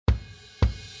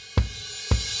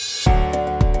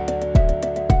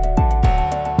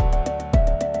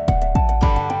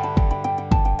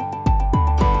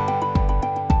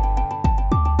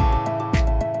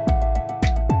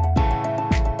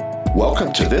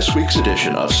this week's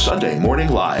edition of Sunday Morning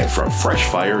Live from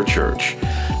Fresh Fire Church.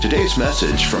 Today's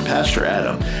message from Pastor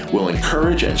Adam will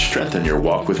encourage and strengthen your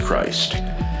walk with Christ.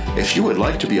 If you would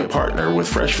like to be a partner with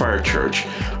Fresh Fire Church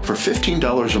for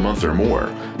 $15 a month or more,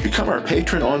 become our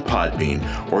patron on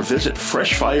Podbean or visit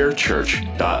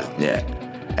freshfirechurch.net.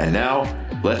 And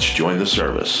now, let's join the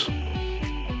service.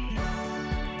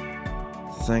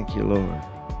 Thank you, Lord.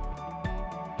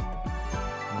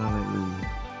 Hallelujah.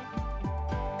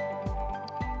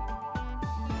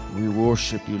 We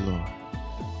worship you, Lord.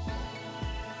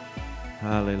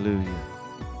 Hallelujah.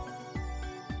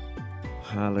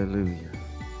 Hallelujah.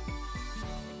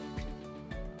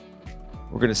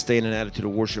 We're going to stay in an attitude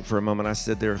of worship for a moment. I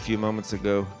said there a few moments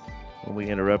ago when we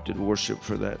interrupted worship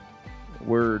for that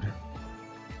word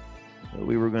that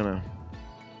we were going to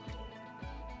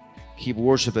keep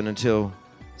worshiping until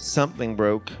something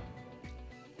broke,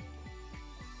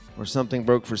 or something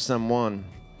broke for someone.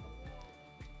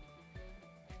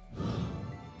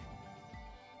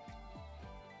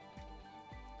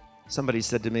 Somebody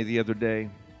said to me the other day,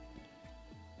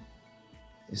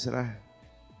 he said,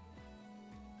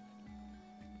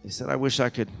 I wish I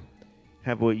could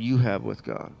have what you have with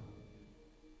God.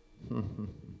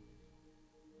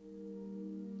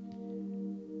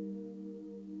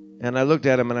 And I looked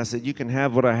at him and I said, you can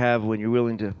have what I have when you're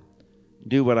willing to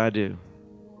do what I do.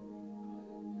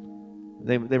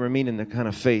 They were meaning the kind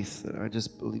of faith that I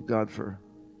just believe God for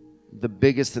the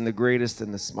biggest and the greatest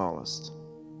and the smallest.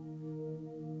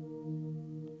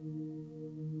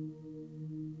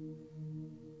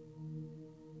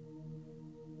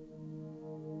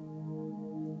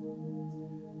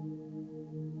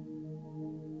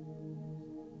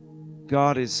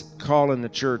 God is calling the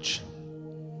church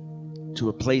to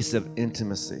a place of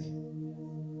intimacy.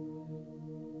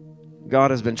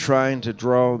 God has been trying to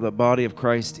draw the body of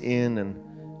Christ in, and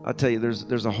I'll tell you,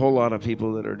 there's a whole lot of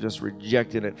people that are just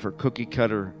rejecting it for cookie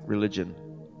cutter religion.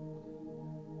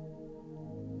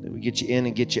 That we get you in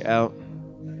and get you out.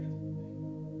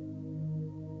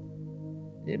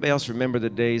 Anybody else remember the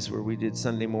days where we did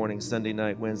Sunday morning, Sunday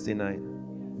night, Wednesday night?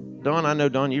 Dawn, I know,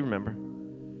 Dawn, you remember.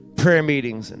 Prayer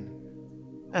meetings,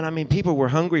 and I mean, people were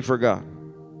hungry for God.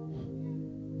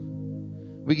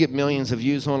 We get millions of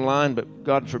views online, but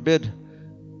God forbid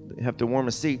they have to warm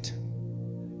a seat.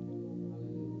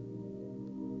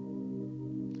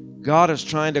 God is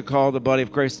trying to call the body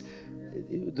of Christ.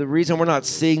 The reason we're not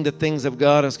seeing the things of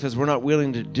God is because we're not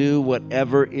willing to do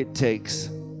whatever it takes.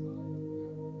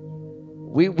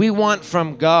 We want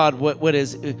from God what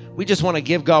is, we just want to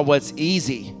give God what's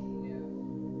easy.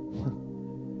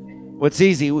 What's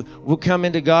easy. We'll come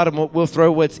into God and we'll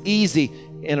throw what's easy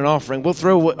in an offering. We'll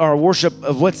throw our worship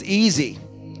of what's easy,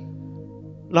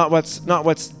 not what's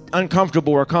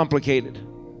uncomfortable or complicated.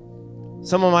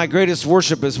 Some of my greatest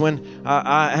worship is when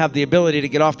I have the ability to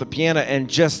get off the piano and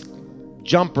just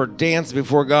jump or dance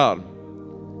before God.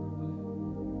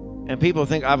 And people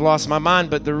think I've lost my mind,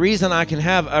 but the reason I can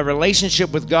have a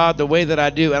relationship with God the way that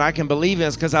I do, and I can believe in,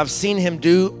 is because I've seen Him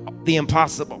do the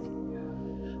impossible.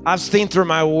 I've seen through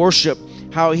my worship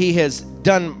how He has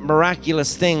done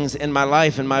miraculous things in my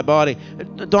life and my body.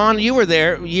 Dawn, you were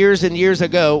there years and years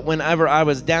ago whenever I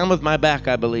was down with my back,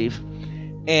 I believe,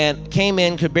 and came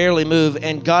in, could barely move,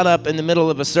 and got up in the middle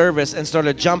of a service and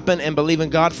started jumping and believing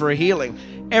God for a healing.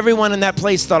 Everyone in that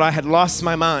place thought I had lost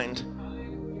my mind.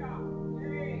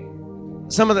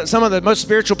 Some of the most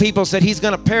spiritual people said He's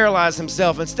going to paralyze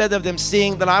Himself, instead of them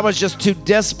seeing that I was just too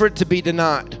desperate to be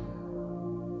denied.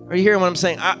 Are you hearing what I'm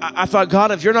saying? I thought,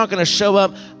 God, if you're not going to show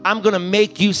up, I'm going to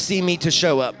make you see me to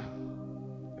show up.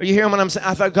 Are you hearing what I'm saying?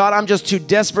 I thought, God, I'm just too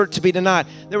desperate to be denied.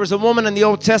 There was a woman in the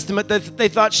Old Testament that they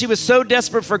thought she was so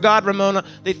desperate for God, Ramona,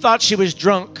 they thought she was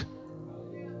drunk.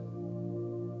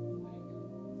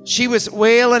 She was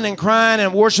wailing and crying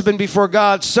and worshiping before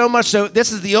God, so much so.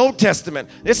 This is the Old Testament.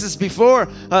 This is before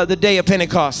the day of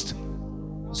Pentecost.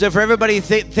 So for everybody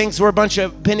thinks we're a bunch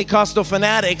of Pentecostal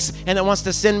fanatics and that wants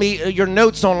to send me your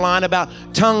notes online about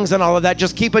tongues and all of that,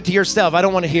 just keep it to yourself. I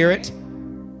don't want to hear it.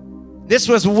 This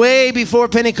was way before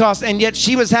Pentecost, and yet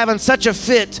she was having such a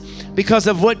fit because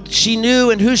of what she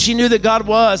knew and who she knew that God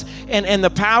was, and the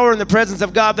power and the presence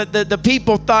of God, that the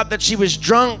people thought that she was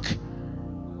drunk.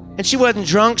 And she wasn't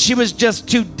drunk. She was just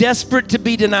too desperate to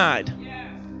be denied.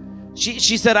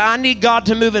 She said, I need God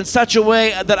to move in such a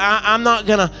way that I'm not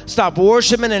going to stop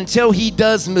worshiping until He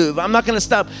does move. I'm not going to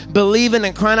stop believing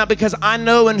and crying out because I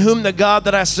know in whom the God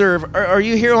that I serve. Are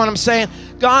you hearing what I'm saying?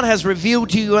 God has revealed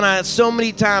to you and I so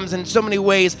many times in so many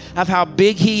ways of how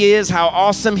big He is, how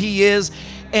awesome He is.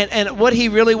 And what He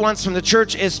really wants from the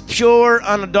church is pure,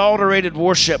 unadulterated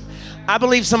worship. I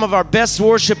believe some of our best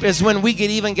worship is when we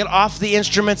can get off the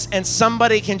instruments and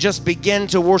somebody can just begin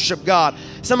to worship God.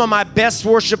 Some of my best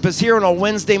worship is here on a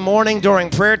Wednesday morning during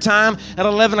prayer time at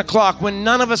 11 o'clock when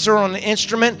none of us are on an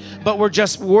instrument, but we're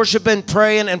just worshiping,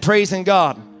 praying, and praising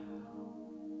God.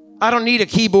 I don't need a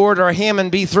keyboard or a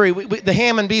Hammond B3. The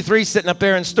Hammond B3 is sitting up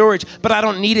there in storage, but I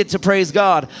don't need it to praise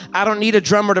God. I don't need a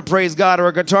drummer to praise God or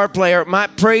a guitar player. My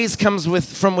praise comes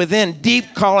from within.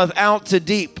 Deep calleth out to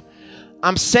deep.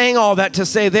 I'm saying all that to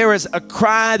say there is a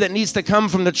cry that needs to come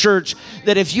from the church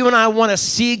that if you and I want to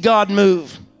see God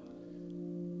move,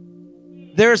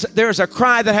 there's a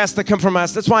cry that has to come from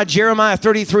us. That's why Jeremiah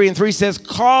 33:3 says,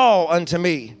 call unto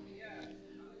me.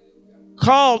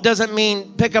 Call doesn't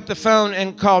mean pick up the phone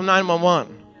and call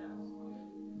 911.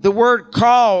 The word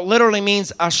call literally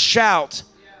means a shout,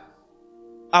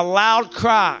 a loud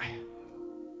cry.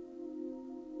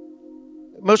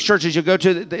 Most churches you go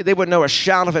to, they wouldn't know a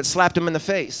shout if it slapped them in the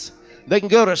face. They can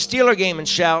go to a Steeler game and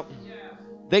shout.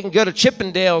 They can go to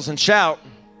Chippendales and shout.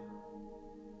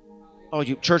 Oh,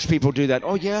 you church people do that.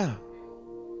 Oh, yeah.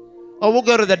 Oh, we'll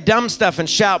go to the dumb stuff and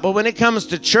shout. But when it comes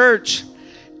to church,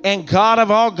 and God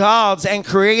of all gods and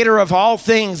creator of all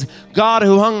things, God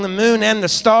who hung the moon and the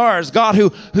stars, God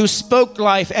who spoke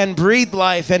life and breathed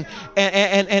life and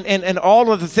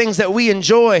all of the things that we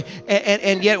enjoy,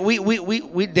 and yet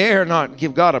we dare not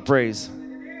give God a praise.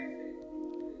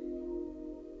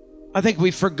 I think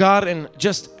we've forgotten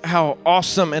just how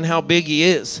awesome and how big he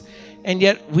is, and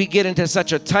yet we get into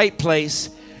such a tight place,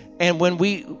 and when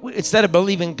we instead of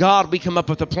believing God, we come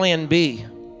up with a plan B.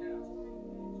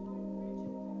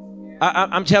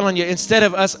 I'm telling you, instead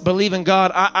of us believing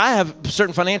God, I have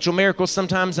certain financial miracles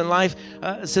sometimes in life,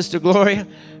 Sister Gloria,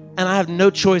 and I have no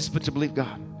choice but to believe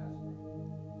God.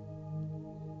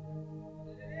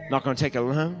 Not going to take a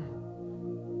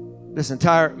loan. This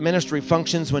entire ministry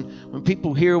functions when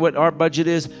people hear what our budget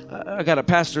is. I got a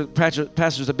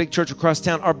pastor's a big church across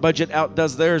town. Our budget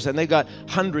outdoes theirs, and they got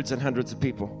hundreds and hundreds of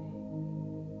people.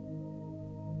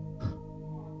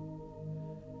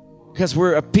 Because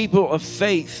we're a people of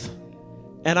faith.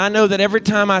 And I know that every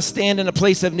time I stand in a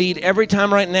place of need, every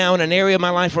time right now in an area of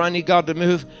my life where I need God to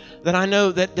move, that I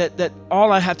know that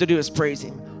all I have to do is praise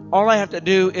him. All I have to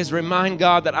do is remind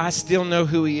God that I still know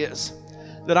who he is.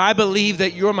 That I believe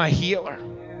that you're my healer.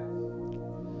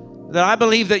 That I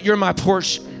believe that you're my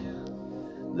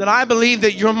portion. That I believe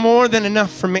that you're more than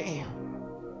enough for me.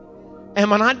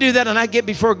 And when I do that and I get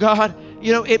before God,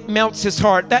 you know, it melts his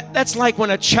heart. That's like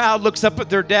when a child looks up at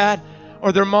their dad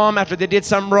or their mom after they did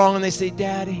something wrong and they say,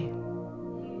 Daddy.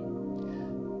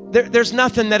 There's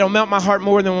nothing that'll melt my heart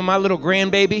more than when my little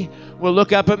grandbaby will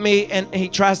look up at me and he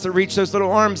tries to reach those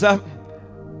little arms up.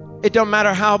 It don't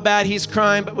matter how bad he's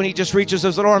crying, but when he just reaches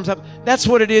those little arms up, that's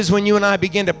what it is when you and I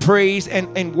begin to praise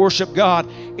and worship God.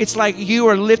 It's like you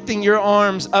are lifting your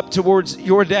arms up towards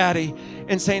your daddy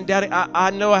and saying, Daddy,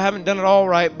 I know I haven't done it all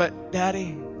right, but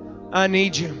Daddy, I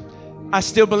need you. I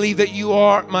still believe that you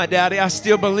are my daddy. I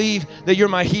still believe that you're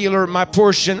my healer, my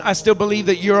portion. I still believe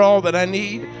that you're all that I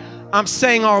need. I'm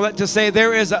saying all that to say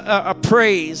there is a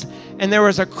praise and there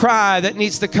is a cry that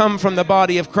needs to come from the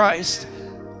body of Christ.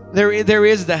 There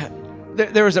is that.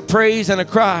 There is a praise and a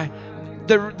cry.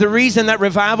 The reason that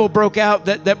revival broke out,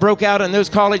 that broke out on those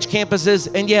college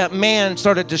campuses, and yet man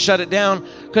started to shut it down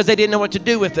because they didn't know what to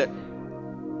do with it.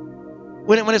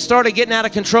 When it started getting out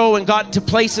of control and got to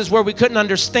places where we couldn't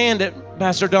understand it,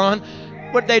 Pastor Don,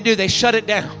 what did they do? They shut it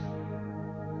down.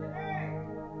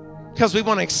 Because we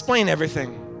want to explain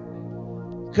everything.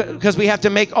 Because we have to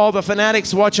make all the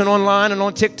fanatics watching online and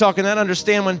on TikTok and that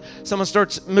understand when someone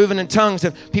starts moving in tongues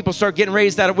and people start getting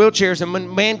raised out of wheelchairs, and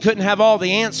when man couldn't have all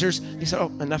the answers, he said,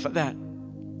 oh, enough of that.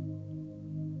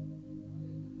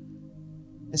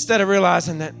 Instead of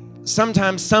realizing that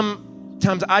sometimes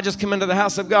I just come into the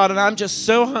house of God and I'm just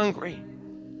so hungry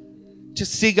to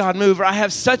see God move, or I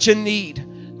have such a need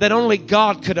that only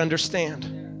God could understand.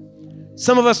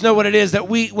 Some of us know what it is that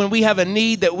when we have a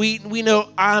need that we know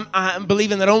I'm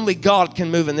believing that only God can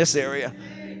move in this area.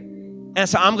 And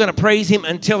so I'm going to praise him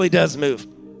until he does move.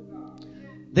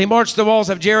 They marched the walls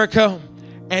of Jericho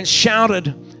and shouted,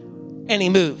 and he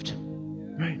moved.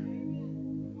 Right?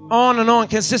 On and on,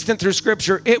 consistent through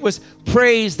Scripture. It was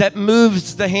praise that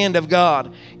moves the hand of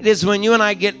God. It is when you and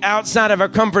I get outside of our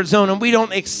comfort zone and we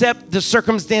don't accept the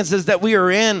circumstances that we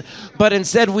are in, but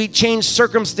instead we change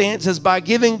circumstances by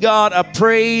giving God a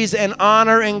praise and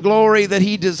honor and glory that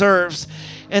he deserves.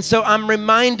 And so I'm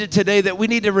reminded today that we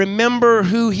need to remember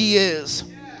who he is.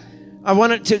 I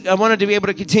wanted to be able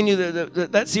to continue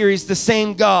that series. The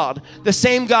same God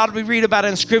we read about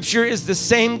in Scripture is the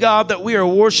same God that we are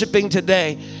worshiping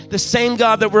today. The same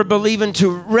God that we're believing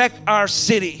to wreck our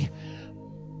city.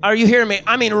 Are you hearing me?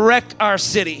 I mean, wreck our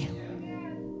city.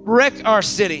 Wreck our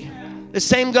city. The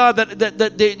same God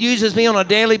that uses me on a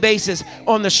daily basis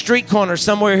on the street corner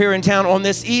somewhere here in town on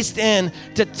this East End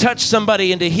to touch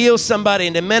somebody and to heal somebody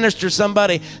and to minister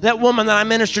somebody. That woman that I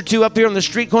ministered to up here on the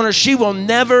street corner, she will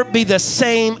never be the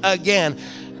same again.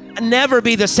 Never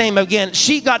be the same again.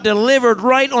 She got delivered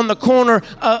right on the corner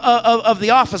of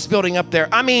the office building up there.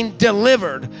 I mean,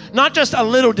 delivered. Not just a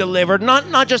little delivered,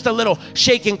 not just a little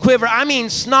shake and quiver. I mean,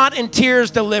 snot and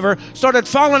tears delivered. Started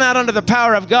falling out under the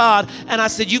power of God. And I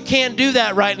said, you can't do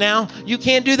that right now. You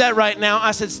can't do that right now.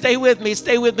 I said, stay with me,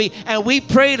 stay with me. And we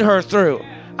prayed her through.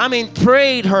 I mean,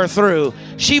 prayed her through.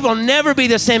 She will never be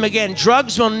the same again.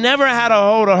 Drugs will never have a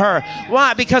hold of her.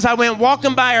 Why? Because I went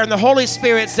walking by her and the Holy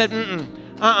Spirit said,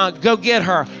 go get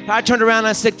her. I turned around and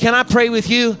I said, can I pray with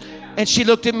you? And she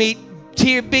looked at me,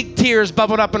 big tears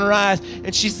bubbled up in her eyes.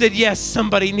 And she said, yes,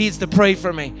 somebody needs to pray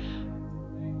for me.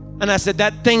 And I said,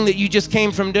 that thing that you just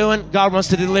came from doing, God wants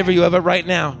to deliver you of it right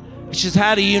now. She says,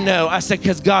 how do you know? I said,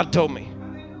 because God told me.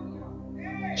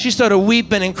 She started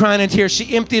weeping and crying in tears.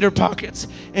 She emptied her pockets.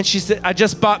 And she said, I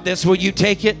just bought this. Will you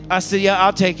take it? I said, yeah,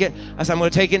 I'll take it. I said, I'm going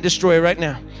to take it and destroy it right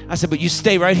now. I said, but you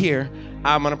stay right here.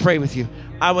 I'm going to pray with you.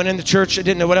 I went in the church. I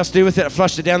didn't know what else to do with it. I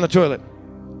flushed it down the toilet.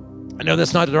 I know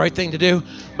that's not the right thing to do,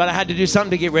 but I had to do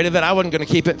something to get rid of it. I wasn't going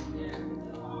to keep it.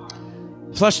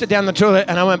 Flushed it down the toilet,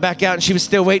 and I went back out, and she was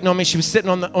still waiting on me. She was sitting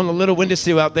on the little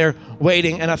windowsill out there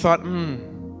waiting, and I thought,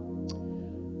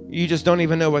 you just don't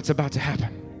even know what's about to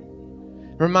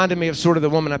happen. It reminded me of sort of the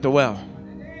woman at the well.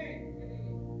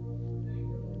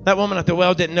 That woman at the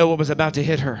well didn't know what was about to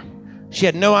hit her. She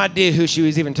had no idea who she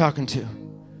was even talking to.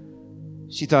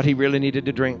 She thought he really needed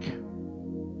to drink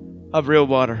of real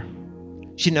water.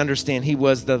 She didn't understand he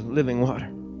was the living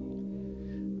water.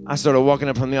 I started walking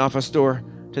up from the office door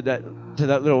to that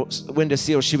little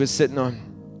windowsill she was sitting on.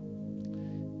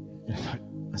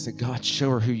 I said, God,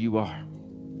 show her who you are.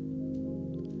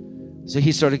 So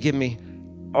he started giving me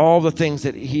all the things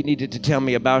that he needed to tell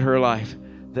me about her life,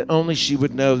 that only she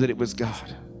would know that it was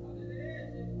God.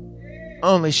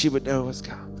 Only she would know it was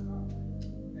God.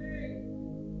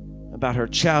 About her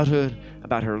childhood,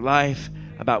 about her life,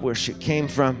 about where she came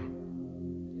from.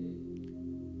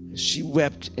 She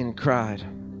wept and cried.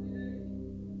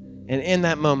 And in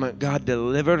that moment, God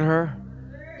delivered her.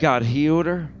 God healed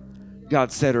her.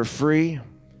 God set her free.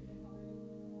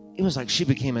 It was like she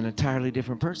became an entirely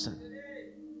different person.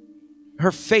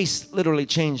 Her face literally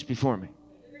changed before me.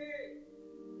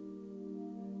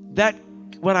 That,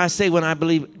 what I say when I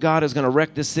believe God is going to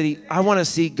wreck this city, I want to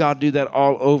see God do that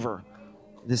all over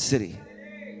this city.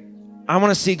 I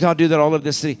want to see God do that all over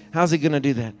this city. How's he going to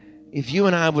do that? If you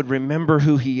and I would remember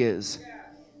who he is,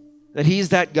 that he's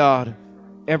that God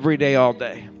every day, all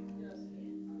day.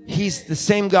 He's the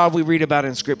same God we read about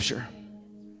in Scripture.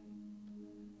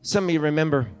 Some of you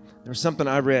remember, there's something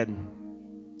I read.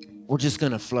 We're just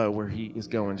going to flow where he is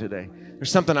going today.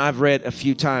 There's something I've read a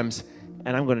few times,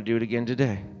 and I'm going to do it again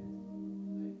today.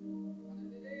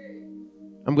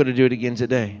 I'm going to do it again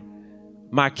today.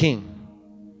 My King.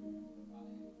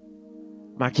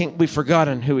 My King, we've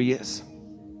forgotten who he is.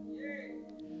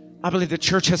 I believe the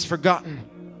church has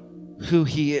forgotten who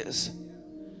he is.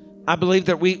 I believe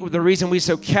that the reason we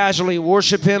so casually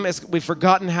worship him is we've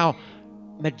forgotten how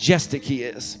majestic he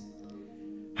is,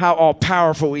 how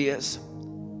all-powerful he is.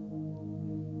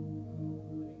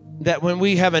 That when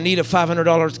we have a need of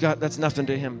 $500, God, that's nothing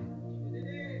to him.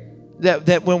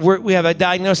 That when we have a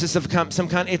diagnosis of some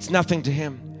kind, it's nothing to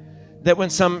him. That when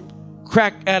some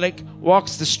crack addict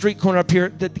walks the street corner up here,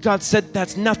 that God said,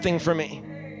 that's nothing for me.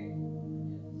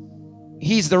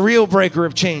 He's the real breaker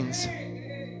of chains.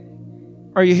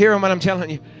 Are you hearing what I'm telling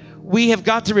you? We have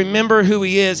got to remember who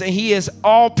he is, and he is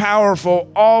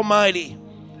all-powerful, almighty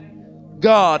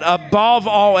God, above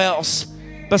all else.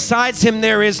 Besides him,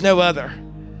 there is no other.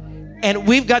 And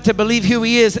we've got to believe who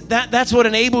he is. That's what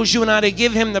enables you and I to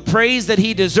give him the praise that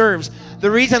he deserves. The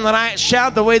reason that I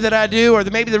shout the way that I do, or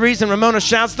maybe the reason Ramona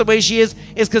shouts the way she is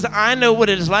because I know what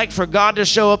it is like for God to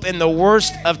show up in the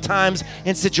worst of times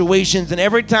and situations. And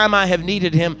every time I have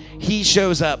needed him, he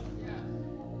shows up.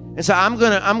 And so I'm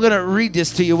gonna read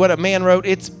this to you, what a man wrote.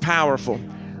 It's powerful.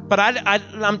 But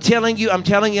I'm telling you.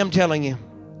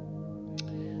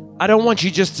 I don't want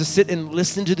you just to sit and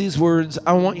listen to these words.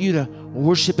 I want you to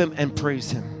worship him and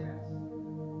praise him.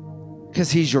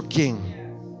 Because he's your King.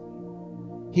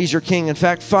 He's your King. In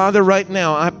fact, Father, right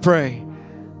now, I pray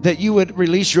that you would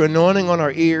release your anointing on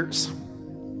our ears.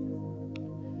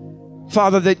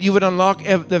 Father, that you would unlock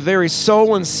the very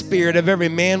soul and spirit of every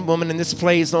man, woman in this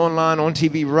place, online, on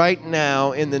TV right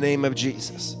now in the name of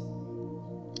Jesus.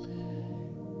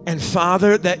 And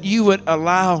Father, that you would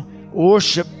allow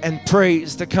worship and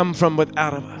praise to come from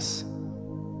without of us.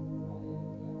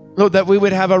 Lord, that we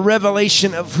would have a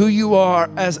revelation of who you are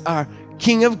as our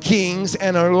King of Kings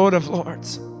and our Lord of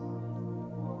Lords.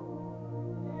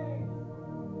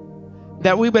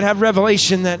 That we would have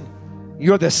revelation that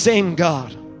you're the same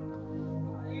God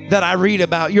that I read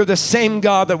about. You're the same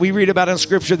God that we read about in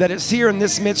Scripture that is here in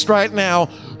this midst right now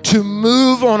to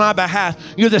move on our behalf.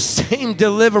 You're the same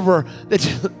deliverer that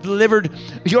delivered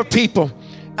your people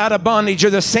out of bondage.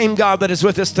 You're the same God that is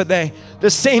with us today. The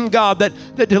same God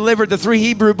that delivered the 3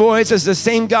 Hebrew boys is the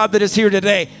same God that is here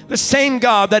today. The same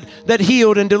God that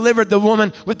healed and delivered the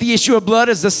woman with the issue of blood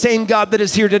is the same God that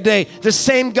is here today. The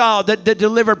same God that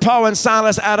delivered Paul and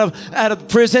Silas out of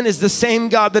prison is the same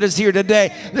God that is here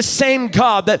today. The same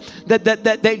God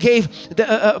that gave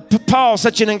Paul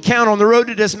such an encounter on the road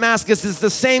to Damascus is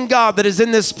the same God that is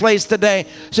in this place today.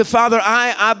 So Father,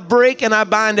 I break and I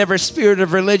bind every spirit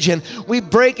of religion. We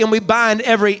break and we bind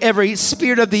every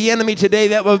spirit of the enemy today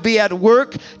that will be at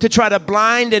work to try to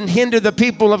blind and hinder the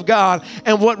people of God,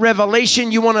 and what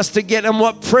revelation you want us to get and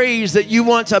what praise that you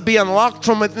want to be unlocked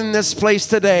from within this place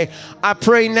today. I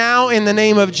pray now in the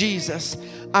name of Jesus.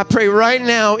 I pray right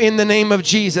now in the name of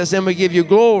Jesus, and we give you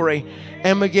glory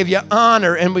and we give you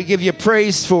honor and we give you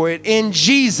praise for it. In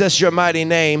Jesus, your mighty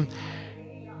name.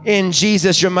 In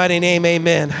Jesus, your mighty name,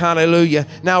 amen. Hallelujah.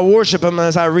 Now worship him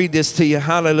as I read this to you.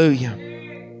 Hallelujah.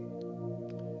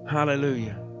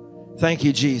 Hallelujah. Thank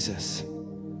you, Jesus.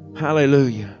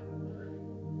 Hallelujah.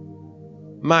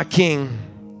 My King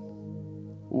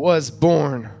was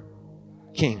born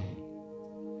King.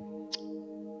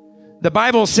 The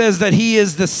Bible says that he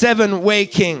is the 7-way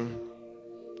King,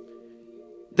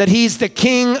 that he's the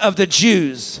King of the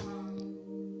Jews,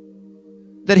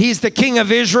 that he's the King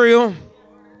of Israel,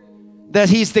 that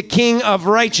he's the King of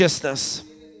righteousness,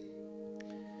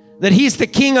 that he's the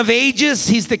King of ages,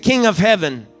 he's the King of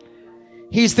heaven.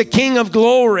 He's the King of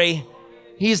glory.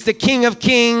 He's the King of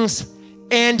kings,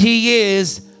 and he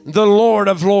is the Lord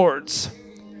of lords.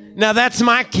 Now that's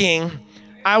my King.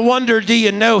 I wonder, do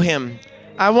you know him?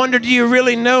 I wonder, do you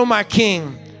really know my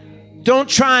King? Don't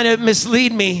try to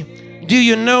mislead me. Do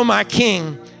you know my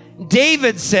King?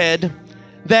 David said,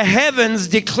 the heavens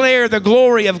declare the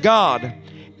glory of God,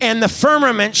 and the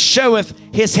firmament showeth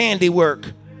his handiwork.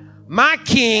 My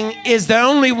King is the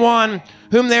only one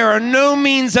whom there are no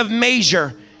means of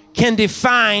measure can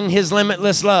define his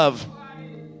limitless love.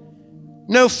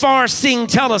 No far-seeing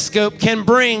telescope can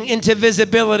bring into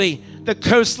visibility the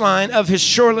coastline of his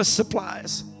shoreless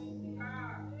supplies.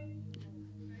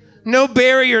 No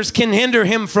barriers can hinder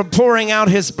him from pouring out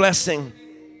his blessing.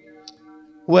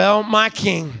 Well, my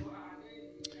King,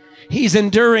 he's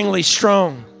enduringly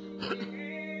strong.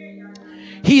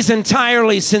 He's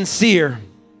entirely sincere.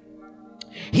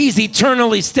 He's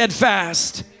eternally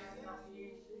steadfast.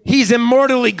 He's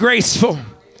immortally graceful.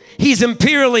 He's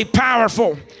imperially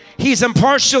powerful. He's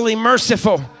impartially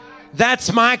merciful.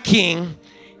 That's my King.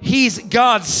 He's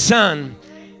God's Son.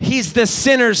 He's the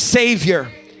sinner's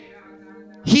Savior.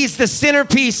 He's the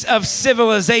centerpiece of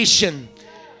civilization.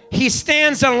 He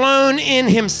stands alone in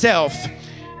himself.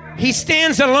 He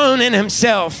stands alone in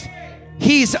himself.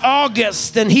 He's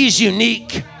august and he's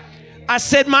unique. I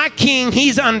said, my King,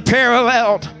 he's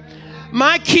unparalleled.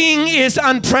 My King is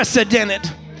unprecedented.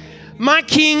 My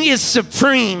King is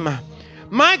supreme.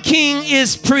 My King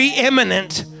is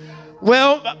preeminent.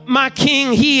 Well, my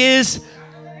King, he is,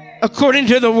 according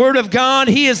to the Word of God,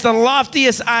 he is the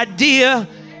loftiest idea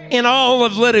in all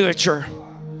of literature.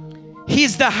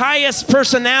 He's the highest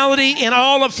personality in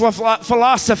all of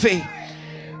philosophy.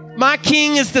 My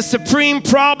King is the supreme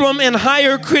problem in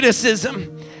higher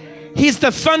criticism. He's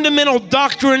the fundamental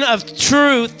doctrine of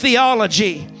true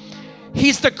theology.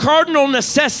 He's the cardinal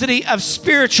necessity of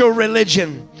spiritual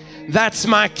religion. That's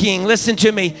my King. Listen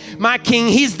to me. My King,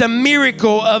 he's the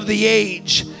miracle of the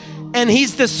age. And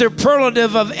he's the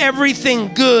superlative of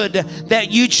everything good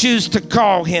that you choose to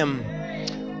call him.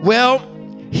 Well,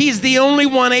 he's the only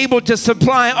one able to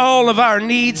supply all of our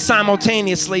needs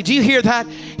simultaneously. Do you hear that?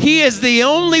 He is the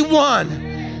only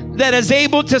one that is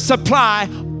able to supply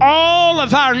all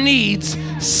of our needs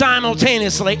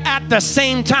simultaneously at the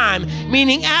same time,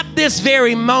 meaning at this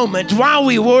very moment while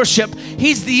we worship,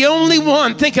 he's the only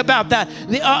one. Think about that.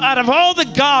 Out of all the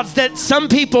gods that some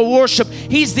people worship,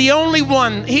 he's the only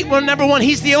one. Number one,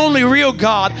 he's the only real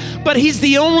God, but he's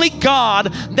the only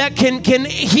God that can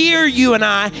hear you and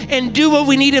I and do what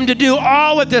we need him to do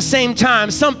all at the same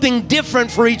time, something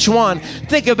different for each one.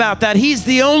 Think about that. He's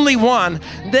the only one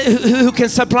who can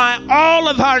supply all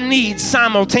of our needs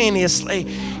simultaneously.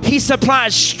 He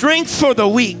supplies strength for the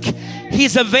weak.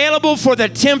 He's available for the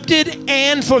tempted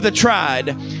and for the tried.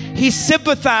 He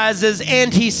sympathizes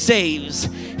and he saves.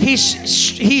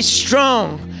 He's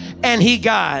strong and he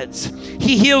guides.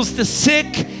 He heals the sick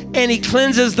and he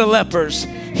cleanses the lepers.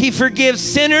 He forgives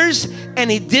sinners and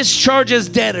he discharges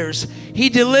debtors. He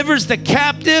delivers the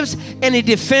captives and he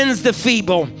defends the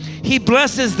feeble. He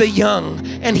blesses the young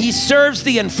and he serves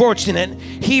the unfortunate.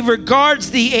 He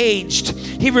regards the aged.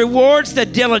 He rewards the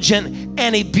diligent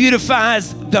and he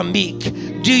beautifies the meek.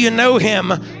 Do you know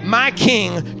him? My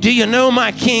King. Do you know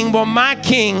my King? Well, my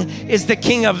King is the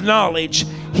King of knowledge.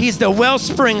 He's the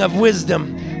wellspring of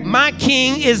wisdom. My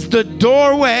King is the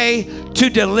doorway to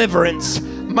deliverance.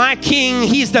 My King,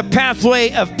 he's the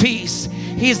pathway of peace.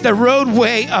 He's the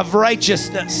roadway of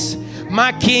righteousness.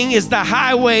 My King is the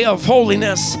highway of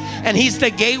holiness, and he's the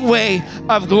gateway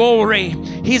of glory.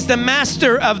 He's the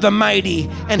master of the mighty,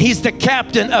 and he's the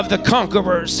captain of the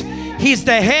conquerors. He's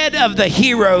the head of the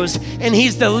heroes, and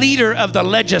he's the leader of the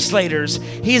legislators.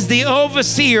 He's the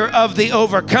overseer of the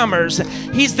overcomers.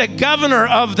 He's the governor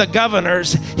of the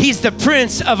governors. He's the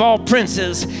prince of all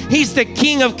princes. He's the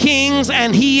King of kings,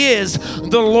 and he is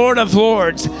the Lord of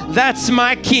lords. That's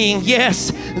my King.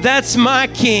 Yes, that's my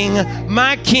King.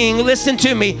 My King, listen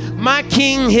to me. My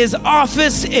King, his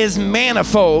office is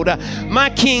manifold.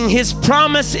 My King, his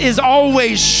promise is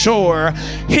always sure.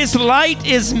 His light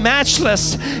is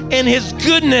matchless, and his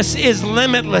goodness is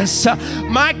limitless.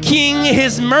 My King,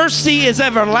 his mercy is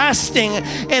everlasting,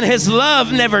 and his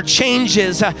love never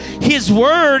changes. His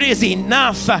word is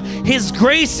enough. His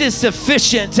grace is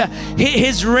sufficient.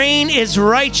 His reign is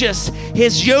righteous.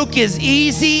 His yoke is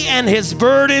easy, and his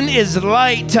burden is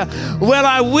light. Well,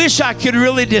 I wish I could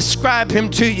really describe him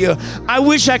to you. I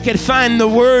wish I could find the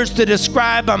words to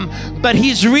describe him, but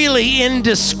he's really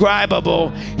indescribable.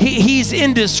 He's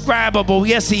indescribable.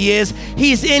 Yes, he is.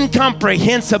 He's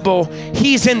incomprehensible.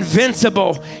 He's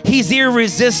invincible. He's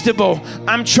irresistible.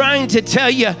 I'm trying to tell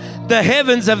you, the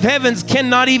heavens of heavens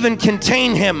cannot even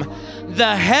contain him.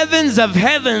 The heavens of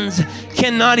heavens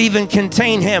cannot even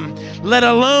contain him, let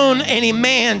alone any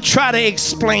man try to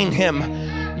explain him.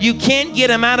 You can't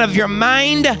get him out of your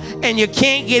mind, and you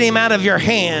can't get him out of your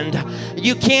hand.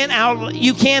 You can't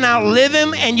outlive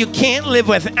him, and you can't live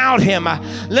without him.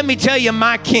 Let me tell you,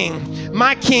 my King.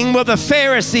 My King, well, the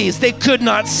Pharisees, they could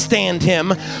not stand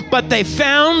him, but they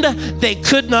found they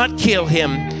could not kill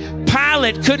him.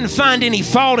 Pilate couldn't find any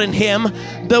fault in him.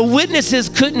 The witnesses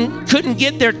couldn't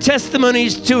get their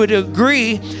testimonies to a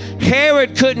degree.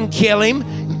 Herod couldn't kill him.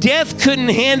 Death couldn't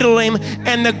handle him,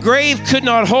 and the grave could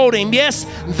not hold him. Yes,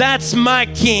 that's my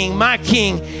King, my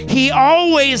King. He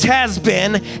always has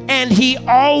been, and he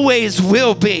always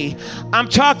will be. I'm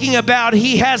talking about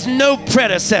he has no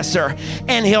predecessor,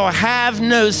 and he'll have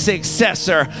no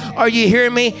successor. Are you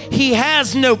hearing me? He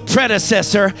has no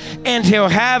predecessor, and he'll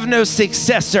have no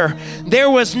successor. There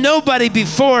was nobody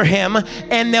before him,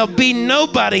 and there'll be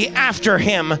nobody after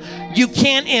him. You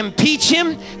can't impeach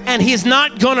him, and he's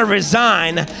not going to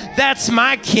resign. That's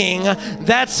my King.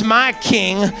 That's my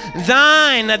King.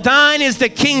 Thine is the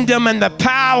kingdom and the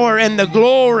power and the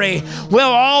glory.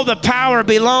 Well, all the power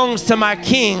belongs to my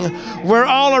King. We're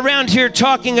all around here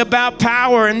talking about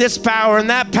power and this power and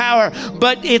that power,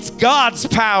 but it's God's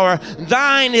power.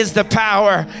 Thine is the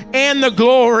power and the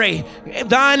glory.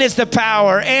 Thine is the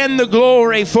power and the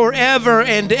glory forever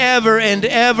and ever and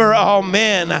ever.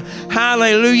 Amen.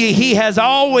 Hallelujah. He has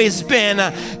always been,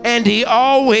 and he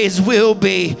always will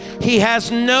be. He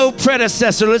has no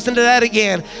predecessor. Listen to that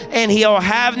again. And he'll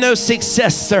have no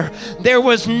successor. There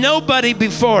was nobody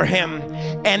before him,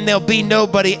 and there'll be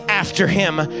nobody after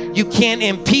him. You can't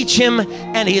impeach him,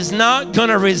 and he's not going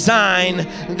to resign.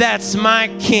 That's my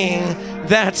King.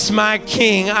 That's my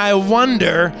King. I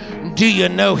wonder, do you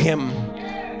know him?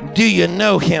 Do you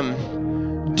know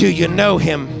him? Do you know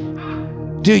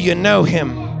him? Do you know him?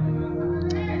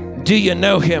 Do you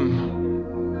know him?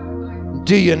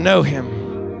 Do you know him?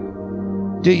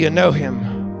 Do you know him?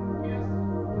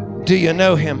 Do you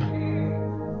know him?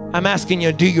 I'm asking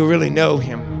you, do you really know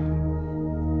him?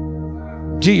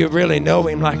 Do you really know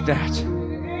him like that?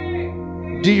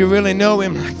 Do you really know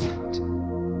him like that?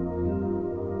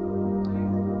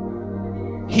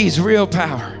 He's real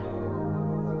power.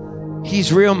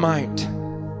 He's real might.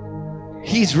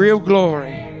 He's real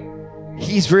glory.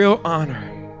 He's real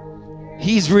honor.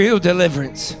 He's real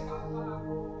deliverance.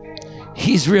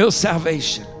 He's real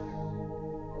salvation.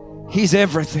 He's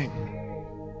everything.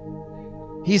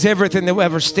 He's everything that we'll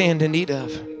ever stand in need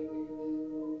of.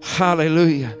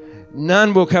 Hallelujah.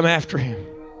 None will come after him.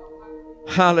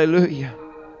 Hallelujah.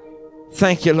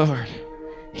 Thank you, Lord.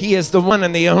 He is the one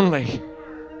and the only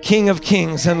King of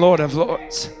kings and Lord of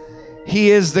lords.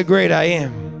 He is the great I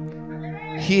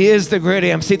am. He is the great I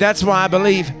am. See, that's why I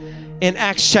believe in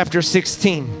Acts chapter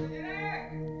 16.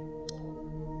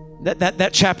 That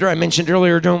chapter I mentioned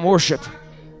earlier during worship.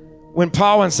 When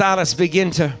Paul and Silas begin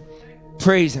to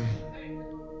praise him,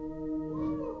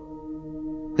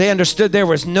 they understood there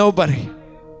was nobody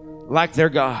like their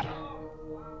God.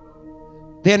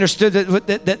 They understood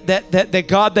that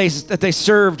God that they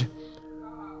served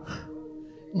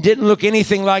didn't look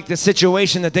anything like the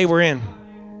situation that they were in.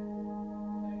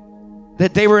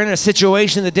 That they were in a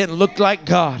situation that didn't look like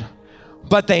God.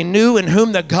 But they knew in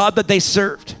whom the God that they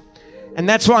served. And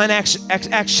that's why in Acts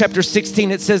chapter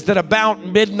 16 it says that about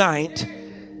midnight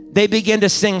they began to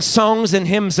sing songs and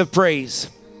hymns of praise.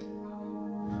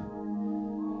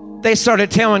 They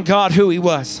started telling God who he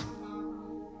was.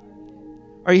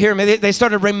 Are you hearing me? They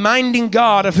started reminding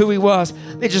God of who he was.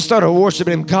 They just started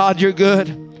worshiping him. God, you're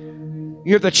good.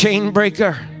 You're the chain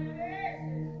breaker.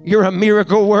 You're a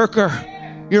miracle worker.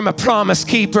 You're my promise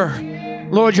keeper.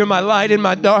 Lord, you're my light in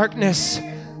my darkness.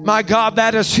 My God,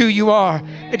 that is who you are.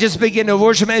 They just begin to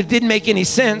worship. It didn't make any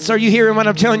sense. Are you hearing what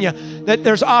I'm telling you? That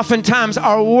there's oftentimes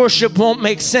our worship won't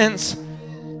make sense.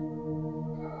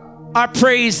 Our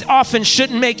praise often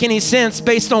shouldn't make any sense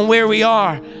based on where we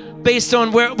are, based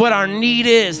on what our need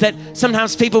is. That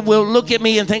sometimes people will look at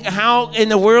me and think, how in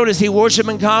the world is he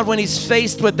worshiping God when he's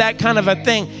faced with that kind of a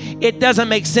thing? It doesn't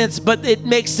make sense, but it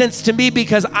makes sense to me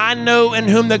because I know in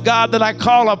whom the God that I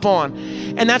call upon.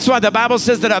 And that's why the Bible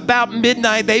says that about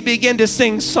midnight they begin to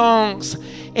sing songs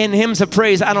and hymns of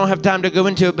praise. I don't have time to go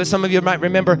into it, but some of you might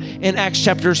remember in Acts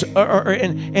chapters or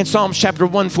in Psalms chapter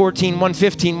 114,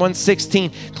 115,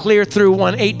 116, clear through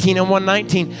 118 and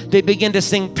 119, they begin to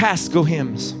sing Paschal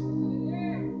hymns.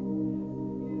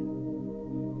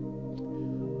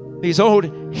 These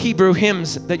old Hebrew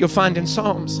hymns that you'll find in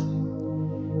Psalms.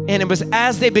 And it was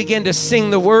as they began to sing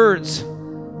the words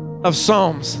of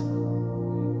Psalms,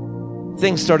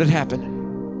 things started happening.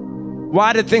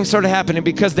 Why did things start happening?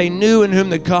 Because they knew in whom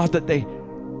the God that they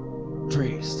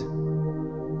praised.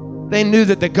 They knew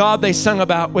that the God they sung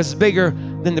about was bigger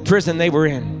than the prison they were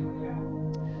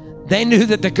in. They knew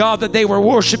that the God that they were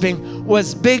worshiping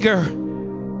was bigger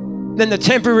than the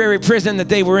temporary prison that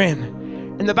they were in.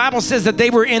 And the Bible says that they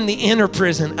were in the inner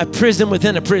prison, a prison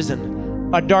within a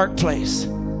prison, a dark place,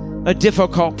 a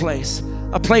difficult place,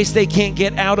 a place they can't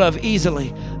get out of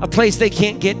easily, a place they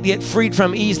can't get freed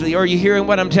from easily. Are you hearing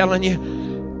what I'm telling you?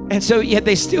 And so yet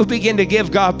they still begin to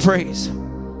give God praise.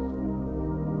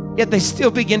 Yet they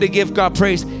still begin to give God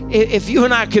praise. If you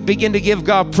and I could begin to give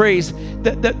God praise,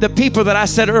 the people that I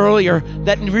said earlier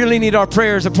that really need our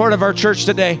prayers, a part of our church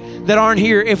today that aren't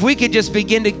here, if we could just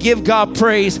begin to give God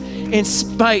praise in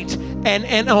spite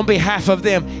and on behalf of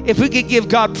them. If we could give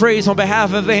God praise on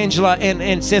behalf of Angela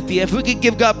and Cynthia, if we could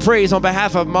give God praise on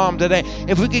behalf of Mom today,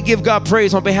 if we could give God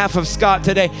praise on behalf of Scott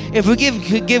today, if we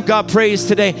could give God praise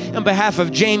today on behalf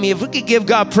of Jamie, if we could give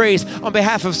God praise on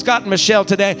behalf of Scott and Michelle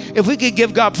today, if we could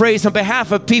give God praise on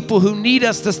behalf of people who need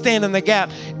us to stand in the gap,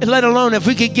 let alone if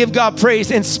we could give God praise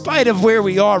in spite of where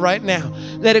we are right now,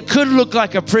 that it could look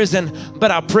like a prison, but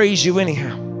I'll praise you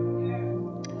anyhow.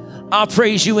 I'll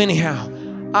praise you anyhow.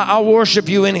 I'll worship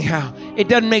you anyhow. It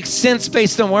doesn't make sense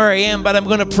based on where I am, but I'm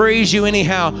going to praise you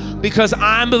anyhow because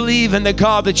I believe in the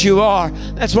God that you are.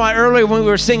 That's why earlier when we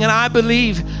were singing, I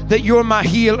believe that you're my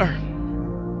healer.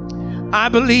 I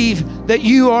believe that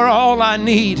you are all I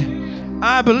need.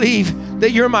 I believe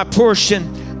that you're my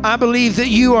portion. I believe that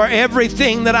you are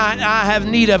everything that I have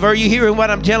need of. Are you hearing what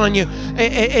I'm telling you?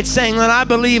 It's saying that I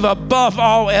believe above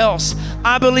all else.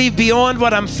 I believe beyond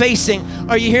what I'm facing.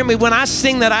 Are you hearing me? When I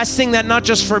sing that not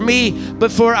just for me,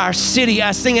 but for our city.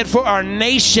 I sing it for our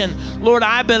nation. Lord,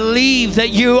 I believe that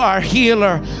you are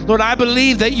healer. Lord, I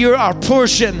believe that you're our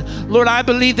portion. Lord, I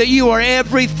believe that you are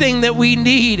everything that we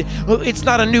need. It's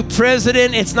not a new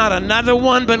president. It's not another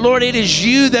one, but Lord, it is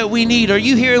you that we need. Are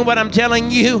you hearing what I'm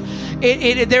telling you?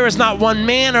 There is not one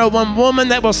man or one woman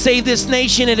that will save this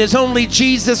nation. It is only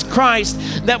Jesus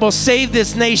Christ that will save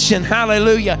this nation.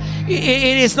 Hallelujah.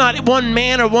 It is not one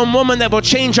man or one woman that will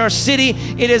change our city.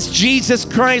 It is Jesus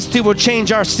Christ who will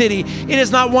change our city. It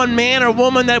is not one man or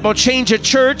woman that will change a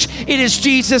church. It is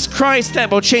Jesus Christ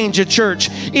that will change a church.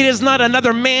 It is not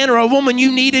another man or a woman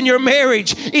you need in your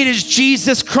marriage. It is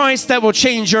Jesus Christ that will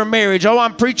change your marriage. Oh,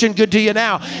 I'm preaching good to you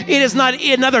now. It is not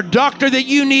another doctor that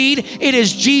you need. It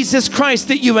is Jesus Christ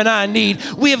that you and I need.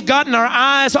 We have gotten our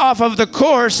eyes off of the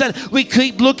course and we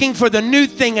keep looking for the new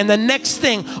thing and the next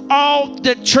thing. All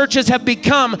that churches have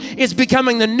become is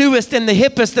becoming the newest and the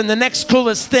hippest and the next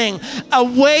coolest thing.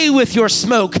 Away with your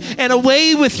smoke and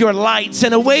away with your lights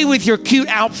and away with your cute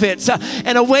outfits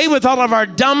and away with all of our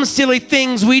dumb, silly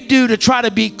things we do to try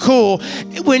to be cool.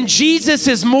 When Jesus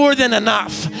is more than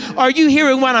enough. Are you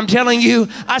hearing what I'm telling you?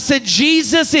 I said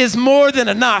Jesus is more than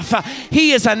enough.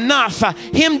 He is enough.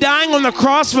 Him dying on the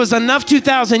cross was enough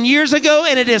 2,000 years ago,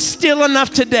 and it is still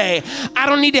enough today. I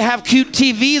don't need to have cute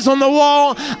TVs on the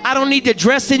wall. I don't need to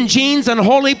dress in jeans and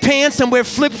holy pants and wear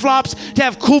flip-flops to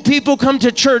have cool people come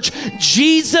to church.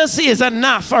 Jesus is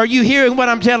enough. Are you hearing what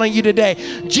I'm telling you today?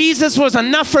 Jesus was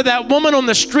enough for that woman on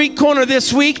the street corner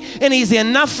this week, and he's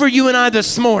enough for you and I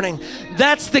this morning.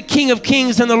 That's the King of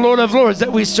Kings and the Lord of Lords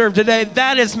that we serve today.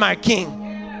 That is my King.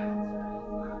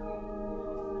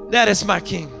 That is my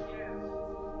King.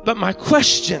 But my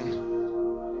question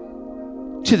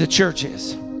to the church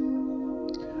is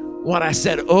what I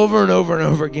said over and over and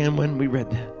over again when we read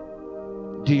that.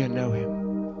 Do you know him?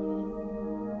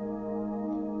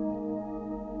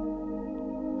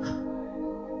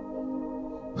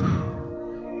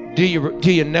 Do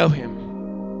you know him?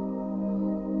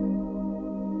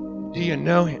 Do you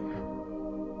know him?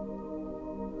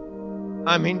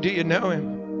 I mean, do you know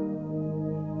him?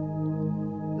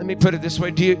 Let me put it this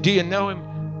way. Do you know him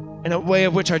in a way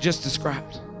of which I just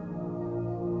described?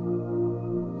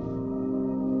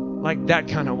 Like that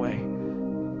kind of way.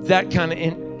 That kind of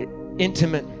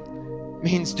intimate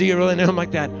means, do you really know him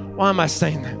like that? Why am I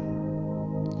saying that?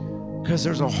 Because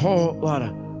there's a whole lot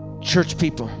of church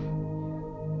people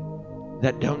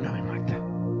that don't know him like that.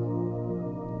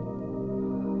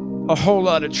 A whole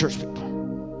lot of church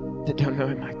people that don't know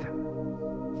him like that.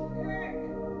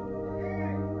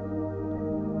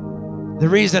 The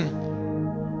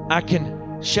reason I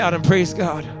can shout and praise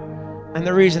God and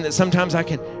the reason that sometimes I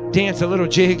can dance a little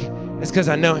jig is because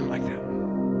I know him like that.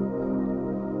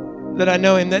 That I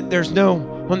know him that there's no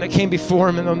one that came before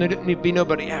him and there'll be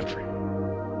nobody after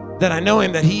him. That I know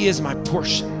him that he is my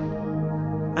portion.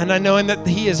 And I know him that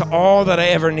he is all that I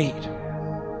ever need.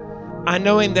 I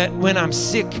know him that when I'm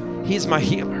sick, he's my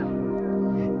healer.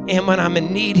 And when I'm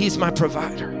in need, he's my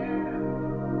provider.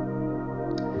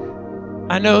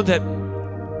 I know that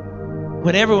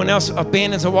when everyone else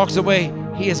abandons or walks away,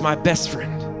 he is my best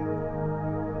friend.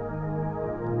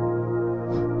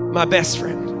 My best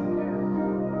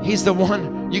friend. He's the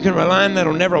one you can rely on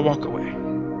that'll never walk away.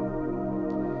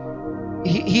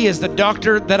 He is the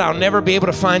doctor that I'll never be able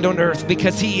to find on earth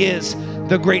because he is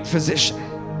the great physician.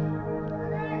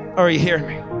 Are you hearing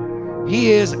me?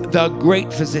 He is the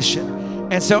great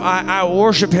physician. And so I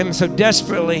worship him so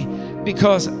desperately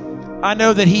because I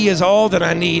know that he is all that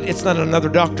I need. It's not another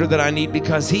doctor that I need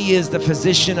because he is the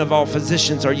physician of all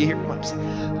physicians. Are you hearing what I'm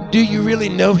saying? Do you really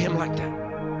know him like that?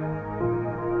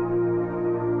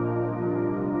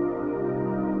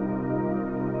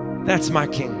 That's my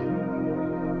King.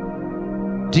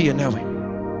 Do you know him?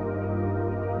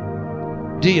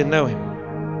 Do you know him?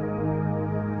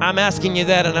 I'm asking you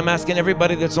that, and I'm asking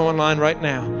everybody that's online right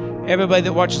now, everybody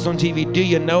that watches on TV, do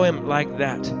you know him like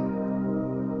that?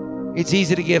 It's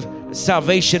easy to give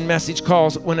salvation message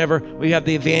calls whenever we have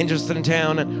the evangelist in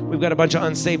town and we've got a bunch of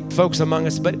unsaved folks among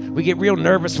us, but we get real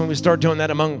nervous when we start doing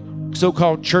that among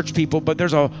so-called church people. But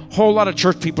there's a whole lot of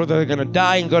church people that are going to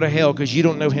die and go to hell because you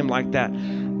don't know him like that.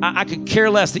 I could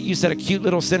care less that you said a cute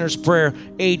little sinner's prayer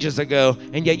ages ago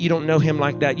and yet you don't know him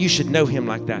like that. You should know him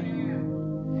like that.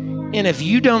 And if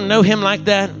you don't know him like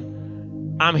that,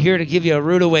 I'm here to give you a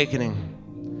rude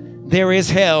awakening. There is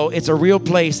hell. It's a real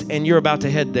place and you're about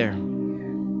to head there.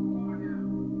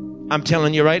 I'm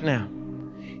telling you right now.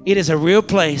 It is a real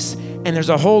place and there's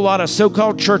a whole lot of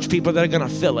so-called church people that are going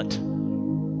to fill it.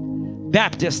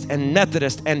 Baptists and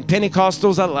Methodists and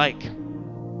Pentecostals alike.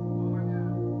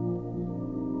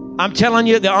 I'm telling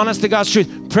you the honest to God's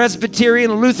truth.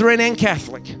 Presbyterian, Lutheran, and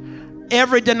Catholic.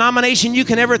 Every denomination you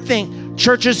can ever think.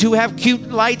 Churches who have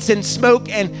cute lights and smoke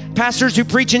and pastors who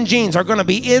preach in jeans are going to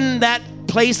be in that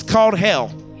place called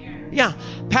hell. Yeah,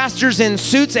 pastors in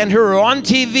suits and who are on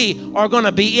TV are going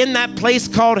to be in that place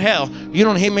called hell. You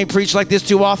don't hear me preach like this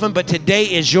too often, but today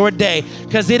is your day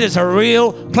because it is a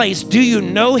real place. Do you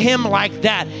know him like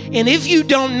that? And if you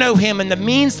don't know him in the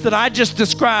means that I just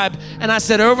described, and I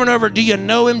said over and over, do you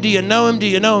know him? Do you know him? Do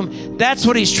you know him? That's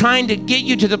what he's trying to get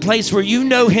you to, the place where you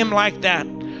know him like that,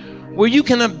 where you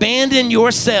can abandon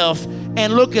yourself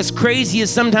and look as crazy as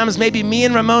sometimes maybe me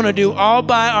and Ramona do, all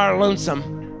by our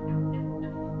lonesome.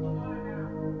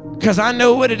 Because I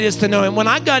know what it is to know him. When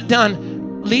I got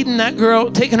done leading that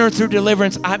girl, taking her through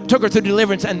deliverance, I took her through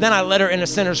deliverance, and then I led her in a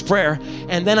sinner's prayer.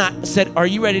 And then I said, are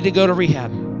you ready to go to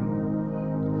rehab?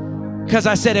 Because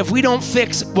I said, if we don't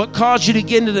fix what caused you to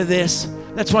get into this,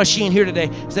 that's why she ain't here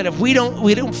today, said if we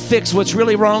don't fix what's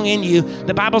really wrong in you,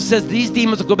 the Bible says these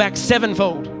demons will go back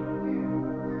sevenfold.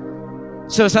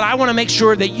 So I said, I want to make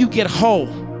sure that you get whole.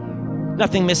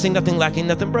 Nothing missing, nothing lacking,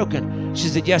 nothing broken. She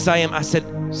said, yes, I am. I said,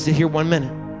 sit here 1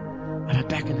 minute. I went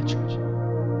back in the church.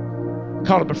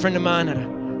 Called up a friend of mine at a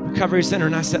recovery center,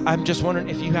 and I said, I'm just wondering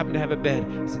if you happen to have a bed.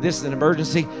 I said, this is an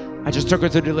emergency. I just took her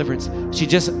through deliverance. She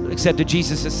just accepted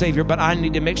Jesus as Savior, but I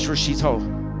need to make sure she's whole.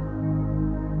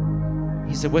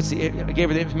 He said, I gave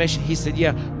her the information. He said,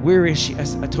 yeah, where is she? I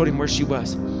told him where she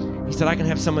was. He said, I can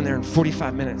have someone there in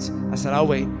 45 minutes. I said, I'll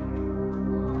wait.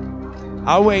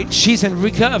 I'll wait. She's in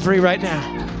recovery right now.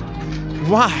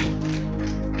 Why?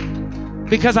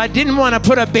 Because I didn't want to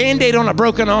put a Band-Aid on a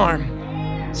broken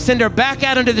arm, send her back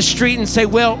out into the street and say,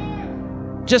 well,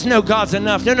 just know God's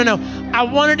enough. No. I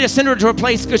wanted to send her to a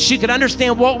place because she could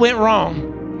understand what went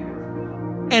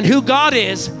wrong and who God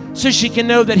is, so she can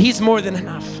know that he's more than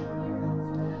enough.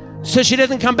 So she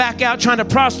doesn't come back out trying to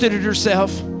prostitute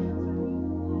herself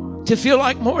to feel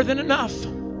like more than enough.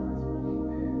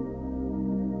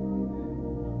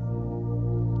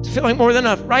 To feel like more than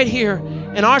enough. Right here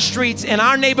in our streets, in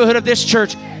our neighborhood of this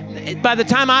church, by the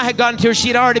time I had gotten to her, she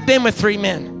had already been with 3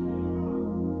 men.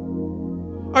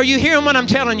 Are you hearing what I'm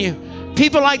telling you?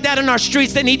 People like that in our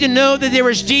streets that need to know that there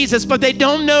is Jesus, but they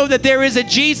don't know that there is a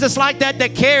Jesus like that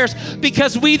that cares,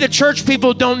 because we, the church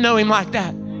people, don't know him like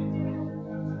that.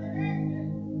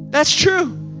 That's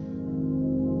true.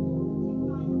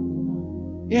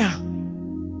 Yeah.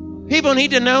 People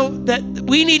need to know that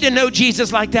we need to know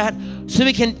Jesus like that, so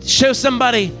we can show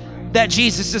somebody that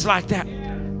Jesus is like that.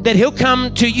 That he'll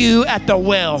come to you at the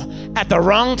well, at the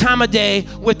wrong time of day,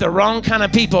 with the wrong kind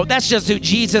of people. That's just who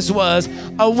Jesus was.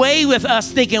 Away with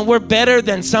us thinking we're better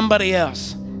than somebody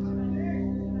else.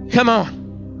 Come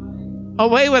on.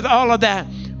 Away with all of that,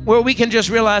 where we can just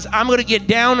realize I'm going to get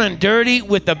down and dirty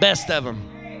with the best of them.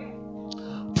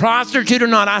 Prostitute or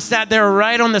not, I sat there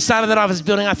right on the side of that office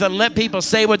building. I thought, let people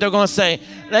say what they're going to say.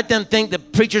 Let them think the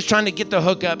preacher's trying to get the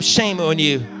hook up. Shame on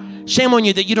you. Shame on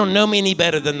you that you don't know me any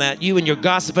better than that. You and your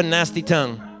gossiping, nasty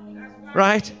tongue.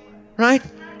 Right? Right?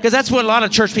 Because that's what a lot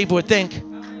of church people would think.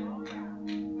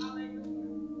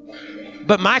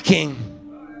 But my king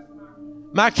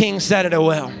sat at a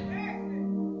well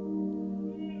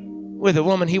with a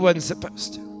woman he wasn't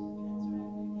supposed to.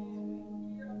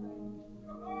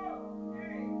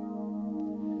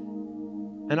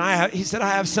 And he said, I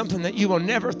have something that you will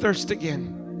never thirst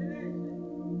again.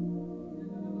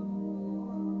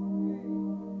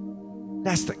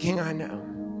 That's the king I know.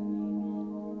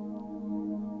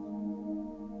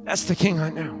 That's the king I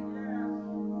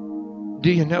know.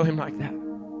 Do you know him like that?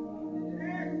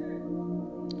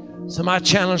 So my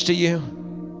challenge to you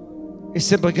is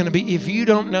simply going to be, if you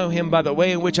don't know him by the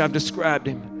way in which I've described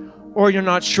him, or you're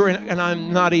not sure, and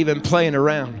I'm not even playing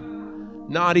around,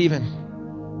 not even,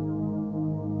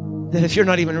 that if you're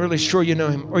not even really sure you know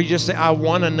him, or you just say, I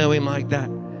want to know him like that.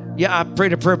 Yeah, I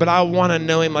prayed a prayer, but I want to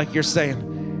know him like you're saying.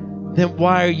 Then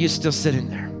why are you still sitting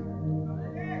there?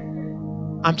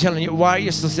 I'm telling you, why are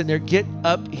you still sitting there? Get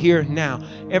up here now.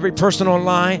 Every person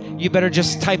online, you better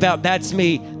just type out, that's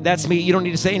me, that's me. You don't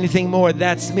need to say anything more.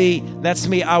 That's me, that's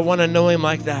me. I want to know him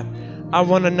like that. I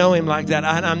want to know him like that.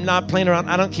 I'm not playing around.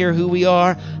 I don't care who we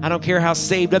are. I don't care how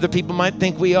saved other people might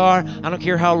think we are. I don't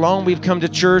care how long we've come to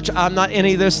church. I'm not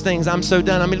any of those things. I'm so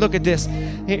done. I mean, look at this.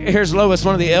 Here's Lois,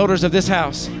 one of the elders of this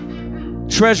house,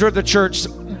 treasurer of the church,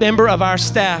 member of our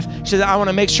staff. She said, I want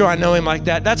to make sure I know him like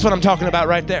that. That's what I'm talking about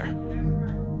right there.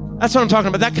 That's what I'm talking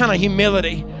about, that kind of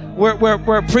humility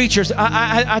where preachers,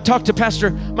 I talked to Pastor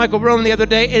Michael Rome the other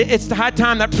day. It's the high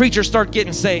time that preachers start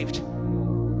getting saved.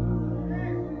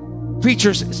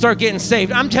 Preachers start getting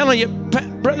saved. I'm telling you,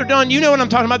 Brother Don, you know what I'm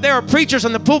talking about. There are preachers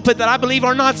in the pulpit that I believe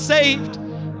are not saved.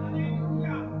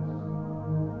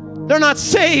 They're not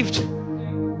saved.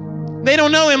 They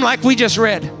don't know him like we just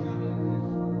read.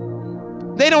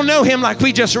 They don't know him like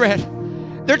we just read.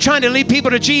 They're trying to lead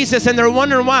people to Jesus, and they're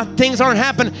wondering why things aren't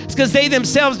happening. It's because they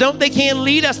themselves they can't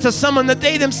lead us to someone that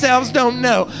they themselves don't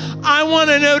know. I want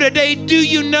to know today, do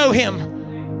you know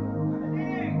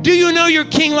him? Do you know your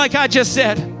King like I just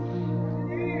said?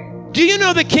 Do you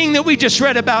know the King that we just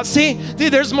read about? See,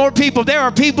 there's more people. There are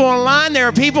people online. There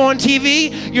are people on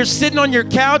TV. You're sitting on your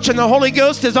couch and the Holy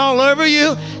Ghost is all over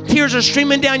you. Tears are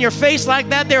streaming down your face like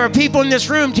that. There are people in this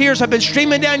room. Tears have been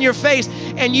streaming down your face.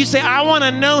 And you say, I want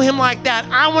to know him like that.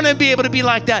 I want to be able to be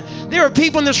like that. There are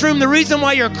people in this room. The reason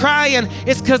why you're crying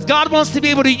is because God wants to be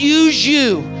able to use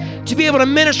you to be able to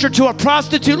minister to a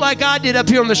prostitute like I did up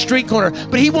here on the street corner.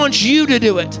 But he wants you to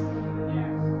do it.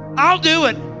 I'll do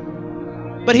it.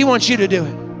 But he wants you to do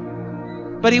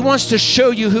it. But he wants to show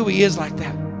you who he is like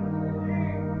that.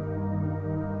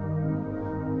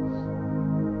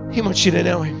 He wants you to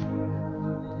know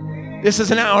him. This is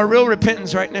an hour of real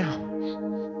repentance right now,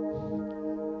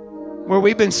 where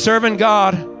we've been serving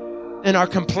God in our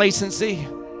complacency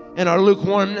and our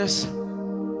lukewarmness.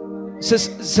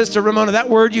 Sister Ramona, that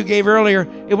word you gave earlier,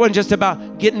 it wasn't just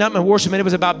about getting up and worshiping, it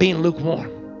was about being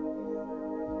lukewarm.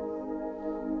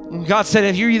 And God said,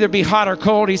 if you either be hot or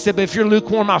cold, he said, but if you're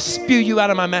lukewarm, I'll spew you out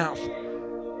of my mouth.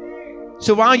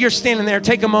 So while you're standing there,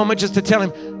 take a moment just to tell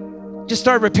him, just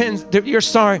start repenting that you're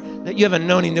sorry that you haven't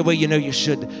known him the way you know you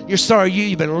should. You're sorry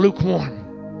you've been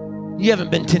lukewarm. You haven't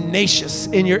been tenacious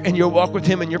in your walk with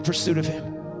him and your pursuit of him.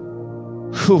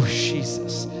 Oh,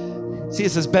 Jesus. See,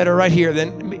 this is better right here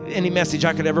than any message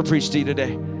I could ever preach to you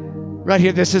today. Right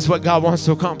here, this is what God wants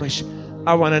to accomplish.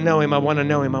 I want to know him. I want to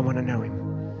know him. I want to know him.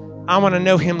 I want to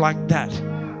know him like that.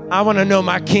 I want to know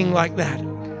my King like that.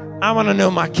 I want to know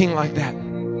my King like that.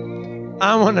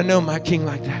 I want to know my King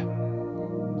like that.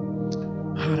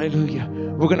 Hallelujah.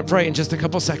 We're going to pray in just a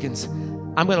couple seconds.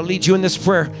 I'm going to lead you in this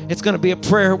prayer. It's going to be a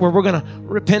prayer where we're going to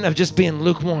repent of just being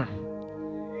lukewarm.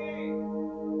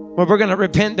 Where we're going to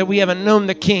repent that we haven't known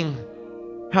the King,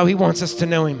 how he wants us to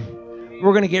know him.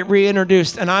 We're going to get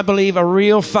reintroduced. And I believe a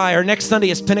real fire. Next Sunday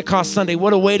is Pentecost Sunday.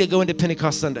 What a way to go into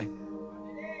Pentecost Sunday.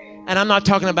 And I'm not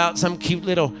talking about some cute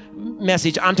little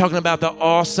message. I'm talking about the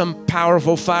awesome,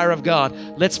 powerful fire of God.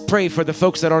 Let's pray for the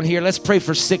folks that aren't here. Let's pray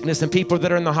for sickness and people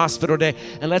that are in the hospital today.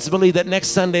 And let's believe that next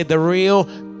Sunday, the real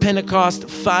Pentecost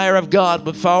fire of God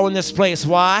would fall in this place.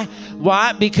 Why?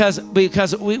 Why? Because we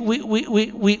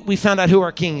found out who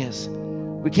our King is.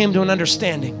 We came to an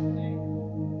understanding.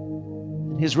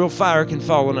 His real fire can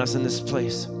fall on us in this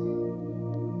place.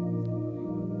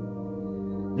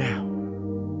 Now.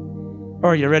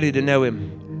 Are you ready to know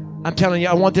him? I'm telling you,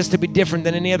 I want this to be different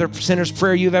than any other sinner's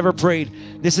prayer you've ever prayed.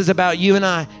 This is about you and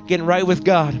I getting right with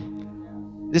God.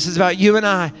 This is about you and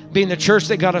I being the church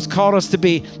that God has called us to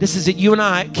be. This is you and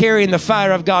I carrying the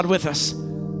fire of God with us.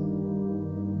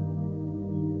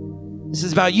 This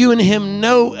is about you and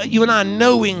I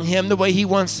knowing him the way he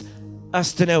wants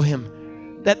us to know him.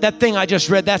 That thing I just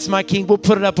read, that's my King. We'll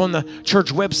put it up on the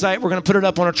church website. We're going to put it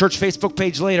up on our church Facebook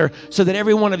page later so that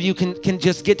every one of you can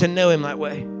just get to know him that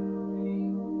way.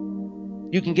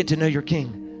 You can get to know your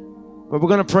King. But we're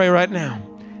going to pray right now.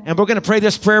 And we're going to pray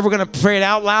this prayer. We're going to pray it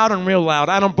out loud and real loud.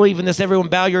 I don't believe in this. Everyone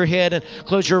bow your head and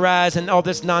close your eyes and all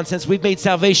this nonsense. We've made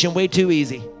salvation way too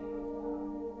easy.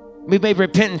 We've made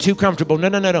repenting too comfortable. No.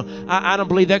 I don't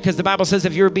believe that, because the Bible says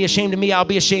if you'll be ashamed of me, I'll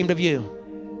be ashamed of you.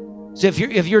 So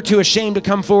if you're too ashamed to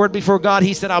come forward before God,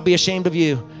 he said, I'll be ashamed of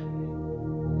you,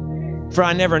 for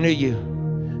I never knew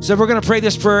you. So we're going to pray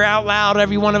this prayer out loud,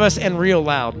 every one of us, and real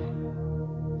loud.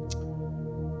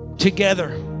 Together,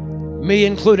 me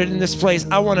included in this place.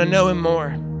 I want to know him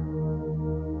more.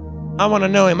 I want to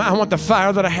know him. I want the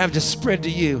fire that I have to spread to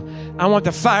you. I want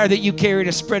the fire that you carry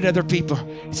to spread to other people.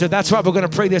 So that's why we're going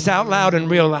to pray this out loud and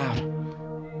real loud.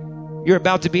 You're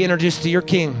about to be introduced to your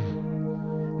King.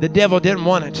 The devil didn't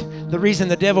want it. The reason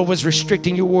the devil was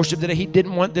restricting your worship today, he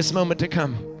didn't want this moment to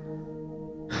come.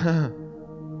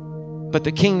 But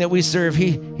the King that we serve,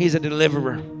 he's a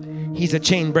deliverer. He's a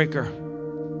chain breaker.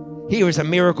 He was a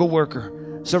miracle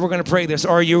worker. So we're going to pray this.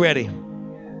 Are you ready?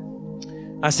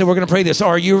 I said we're going to pray this.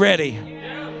 Are you ready?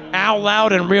 Out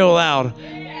loud and real loud.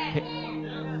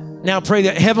 Now pray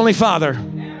that. Heavenly Father,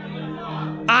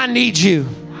 I need you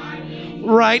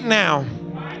right now.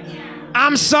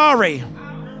 I'm sorry.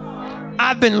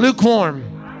 I've been lukewarm.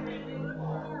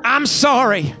 I'm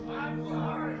sorry.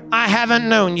 I haven't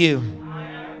known you.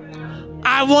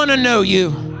 I want to know you.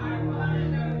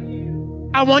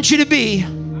 I want you to be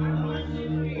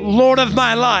Lord of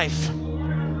my life.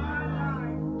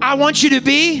 I want you to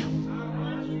be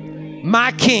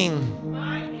my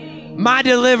King, my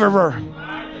deliverer,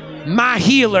 my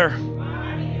healer,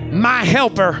 my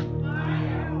helper,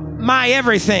 my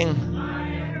everything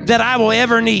that I will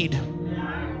ever need.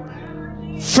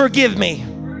 Forgive me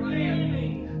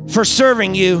for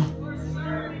serving you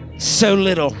so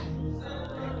little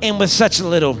and with such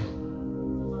little.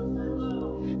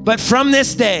 But from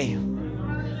this day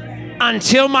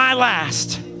until my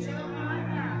last,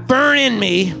 burn in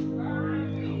me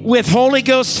with Holy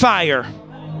Ghost fire.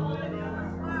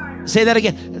 Say that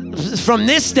again. From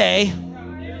this day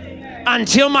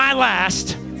until my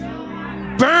last,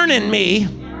 burn in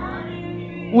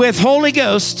me with Holy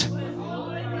Ghost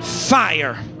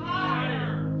fire.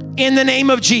 In the name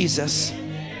of Jesus.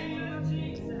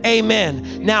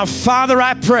 Amen. Now, Father,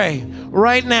 I pray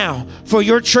right now for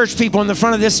your church people in the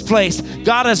front of this place.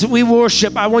 God, as we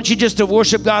worship, I want you just to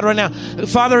worship God right now.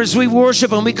 Father, as we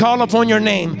worship and we call upon your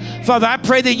name, Father, I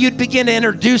pray that you'd begin to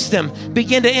introduce them,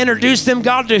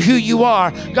 God, to who you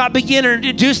are. God, begin to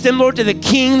introduce them, Lord, to the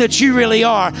King that you really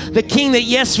are. The King that,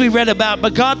 yes, we read about,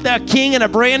 but God, that King in a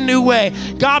brand new way.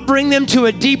 God, bring them to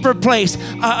a deeper place,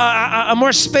 a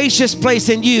more spacious place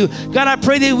in you. God, I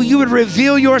pray that you would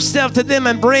reveal yourself to them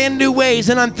in brand new ways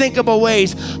and unthinkable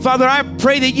ways. Father, I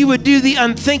pray that you would do the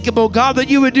unthinkable, God, that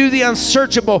you would do the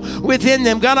unsearchable within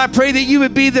them. God, I pray that you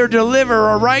would be their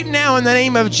deliverer right now in the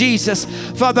name of Jesus.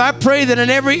 Father, I pray that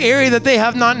in every area that they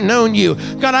have not known you,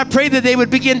 God, I pray that they would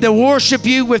begin to worship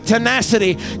you with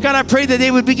tenacity. God, I pray that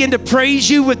they would begin to praise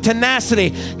you with tenacity.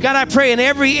 God, I pray in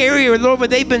every area, Lord, where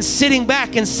they've been sitting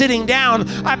back and sitting down,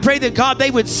 I pray that, God, they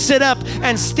would sit up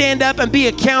and stand up and be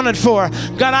accounted for.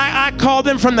 God, I call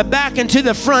them from the back and to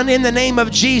the front in the name of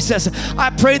Jesus.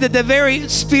 I pray that the very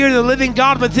Spirit of the living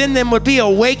God within them would be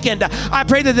awakened. I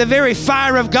pray that the very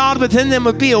fire of God within them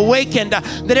would be awakened,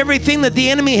 that everything that the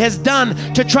enemy has done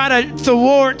to try to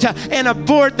thwart and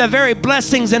abort the very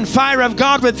blessings and fire of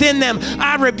God within them,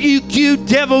 I rebuke you,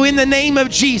 devil, in the name of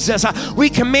Jesus. We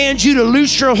command you to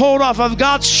loose your hold off of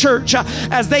God's church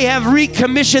as they have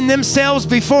recommissioned themselves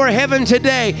before heaven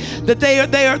today, that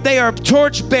they are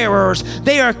torch bearers.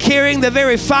 They are carrying the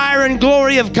very fire and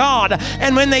glory of God.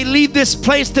 And when they leave this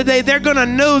place today, they're going to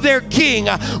know their King.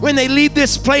 When they leave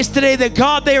this place today, that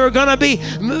God, they are going to be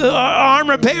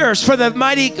armor bearers for the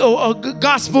mighty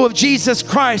gospel of Jesus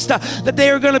Christ, that they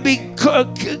are going to be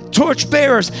torch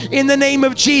bearers in the name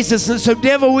of Jesus. And so,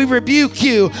 devil, we rebuke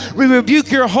you. We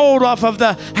rebuke your hold off of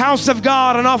the house of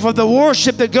God and off of the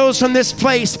worship that goes from this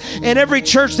place and every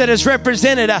church that is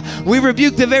represented. We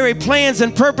rebuke the very plans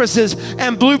and purposes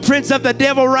and blueprints of the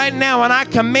devil right now. And I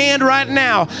command right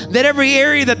now that every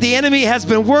area that the enemy has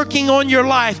been working on your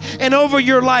life and over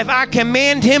your life, I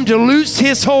command him to loose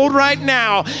his hold right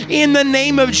now in the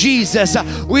name of Jesus.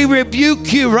 We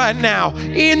rebuke you right now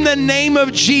in the name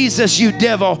of Jesus, you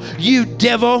devil,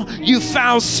 you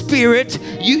foul spirit,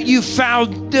 you foul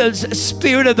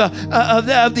spirit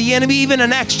of the enemy. Even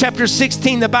in Acts chapter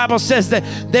 16, the Bible says that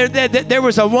there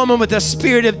was a woman with a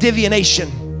spirit of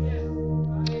divination,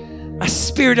 a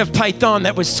spirit of Python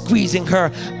that was squeezing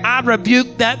her. I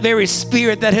rebuke that very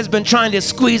spirit that has been trying to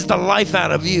squeeze the life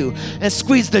out of you and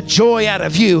squeeze the joy out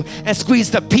of you and squeeze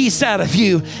the peace out of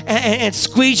you and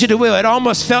squeeze you to will. It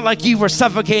almost felt like you were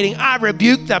suffocating. I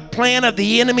rebuke the plan of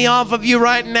the enemy off of you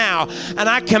right now, and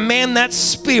I command that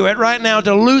spirit right now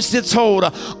to loose its hold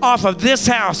off of this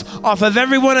house, off of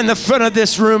everyone in the front of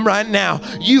this room right now.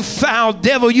 You foul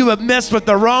devil, you have messed with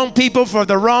the wrong people for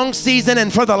the wrong season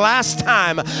and for the last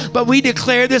time. But we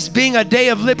declare this being a day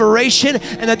of liberation,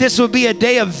 and that this will be a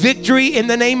day of victory in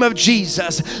the name of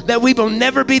Jesus, that we will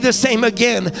never be the same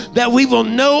again, that we will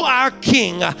know our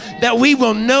King, that we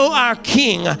will know our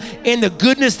King in the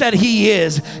goodness that he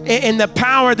is, in the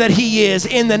power that he is,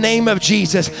 in the name of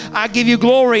Jesus. I give you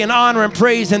glory and honor and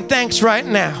praise and thanks right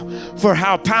now for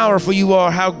how powerful you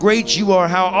are, how great you are,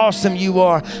 how awesome you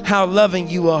are, how loving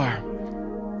you are,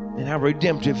 and how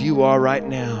redemptive you are right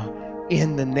now.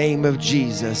 In the name of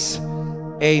Jesus,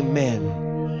 amen.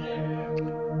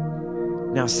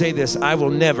 Now say this: I will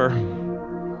never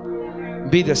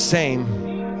be the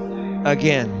same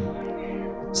again.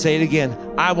 Say it again.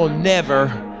 I will never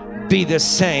be the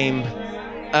same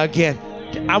again.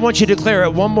 I want you to declare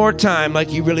it one more time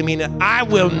like you really mean it. I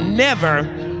will never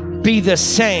be the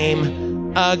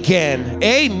same again.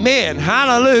 Amen.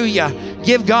 Hallelujah.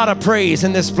 Give God a praise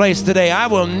in this place today. I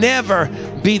will never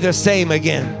be the same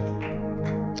again.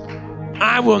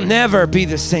 I will never be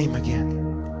the same again.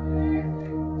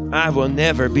 I will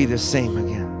never be the same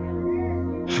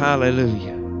again.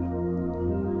 Hallelujah.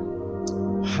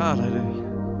 Hallelujah.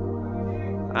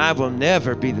 I will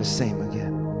never be the same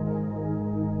again.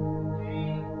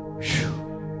 Whew.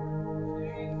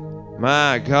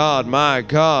 My God, my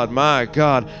God, my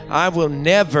God. I will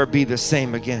never be the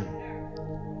same again.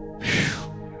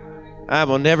 Whew. I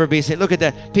will never be the same. Look at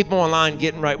that. People online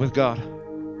getting right with God.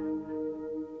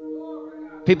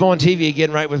 People on TV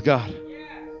getting right with God.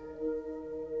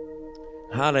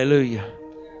 Hallelujah.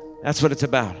 That's what it's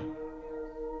about.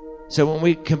 So when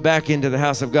we come back into the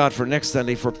house of God for next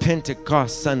Sunday, for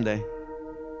Pentecost Sunday,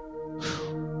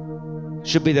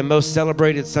 should be the most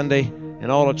celebrated Sunday in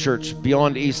all of church,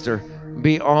 beyond Easter,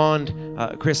 beyond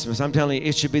Christmas. I'm telling you,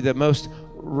 it should be the most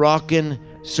rocking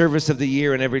service of the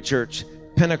year in every church.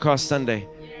 Pentecost Sunday.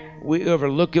 We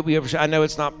overlook it. I know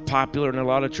it's not popular in a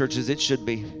lot of churches. It should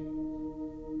be.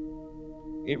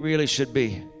 It really should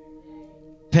be.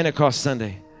 Pentecost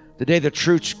Sunday, the day the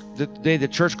church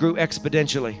grew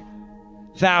exponentially.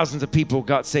 Thousands of people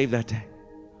got saved that day.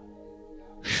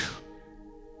 Whew.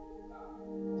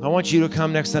 I want you to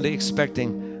come next Sunday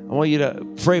expecting. I want you to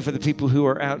pray for the people who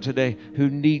are out today who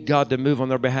need God to move on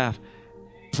their behalf.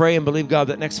 Pray and believe God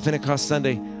that next Pentecost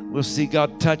Sunday we'll see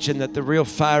God touch and that the real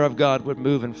fire of God would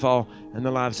move and fall in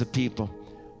the lives of people.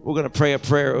 We're going to pray a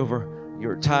prayer over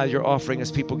your tithe, your offering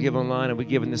as people give online and we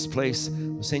give in this place.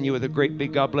 We'll send you with a great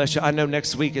big God bless you. I know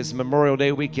next week is Memorial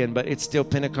Day weekend, but it's still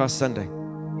Pentecost Sunday.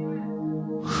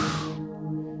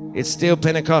 It's still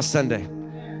Pentecost Sunday.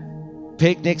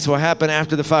 Picnics will happen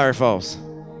after the fire falls.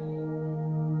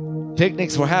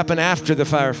 Picnics will happen after the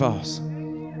fire falls.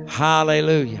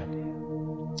 Hallelujah.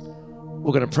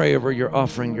 We're going to pray over your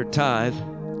offering, your tithe.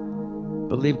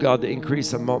 Believe God to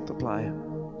increase and multiply it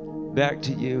back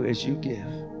to you as you give.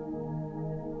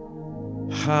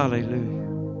 Hallelujah.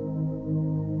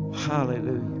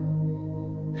 Hallelujah.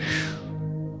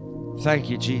 Whew. Thank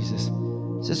you, Jesus.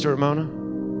 Sister Ramona,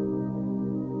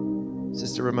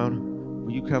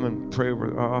 will you come and pray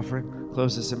over our offering?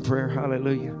 Close us in prayer.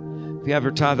 Hallelujah. If you have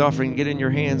your tithe offering, get in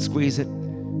your hand, squeeze it.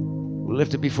 We'll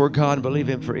lift it before God and believe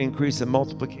Him for increase and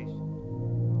multiplication.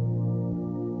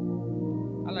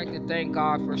 I'd like to thank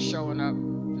God for showing up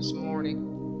this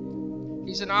morning.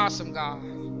 He's an awesome God.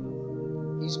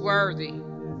 He's worthy.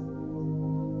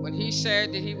 When He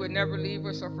said that He would never leave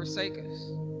us or forsake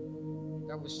us,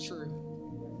 that was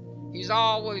true. He's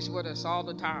always with us all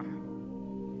the time.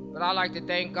 But I'd like to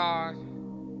thank God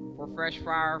for Fresh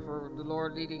Fire, for the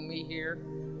Lord leading me here.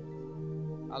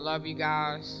 I love you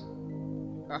guys.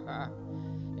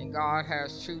 And God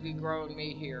has truly grown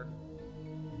me here.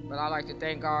 But I'd like to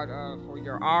thank God for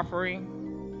your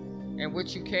offering and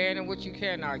what you can and what you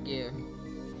cannot give.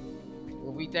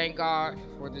 Well, we thank God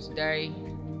for this day.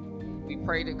 We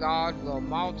pray that God will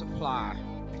multiply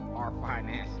our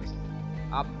finances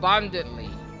abundantly,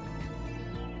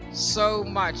 so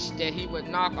much that He would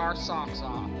knock our socks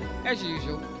off, as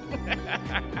usual.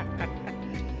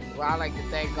 Well, I'd like to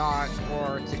thank God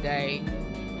for today,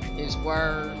 His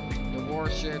word, the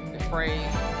worship, the praise.